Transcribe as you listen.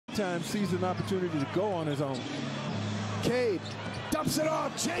time sees an opportunity to go on his own. Cade dumps it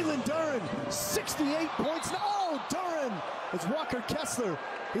off. Jalen Duren, 68 points. Oh, Duren! It's Walker Kessler.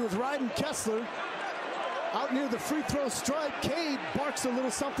 He was riding Kessler out near the free throw stripe. Cade barks a little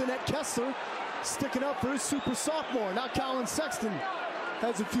something at Kessler, sticking up for his super sophomore. Now Colin Sexton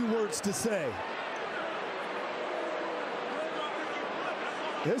has a few words to say.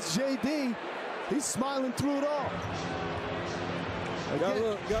 There's JD. He's smiling through it all. Got a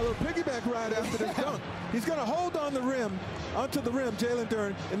little piggyback ride after this dunk. He's going to hold on the rim, onto the rim, Jalen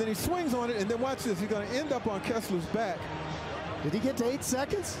Duren, and then he swings on it, and then watch this. He's going to end up on Kessler's back. Did he get to 8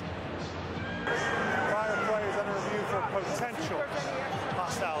 seconds? Prior play is under review for potential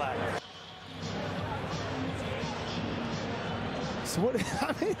hostile act. So what?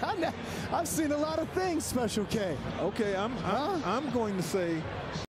 I mean, I've seen a lot of things, Special K. Okay, I'm going to say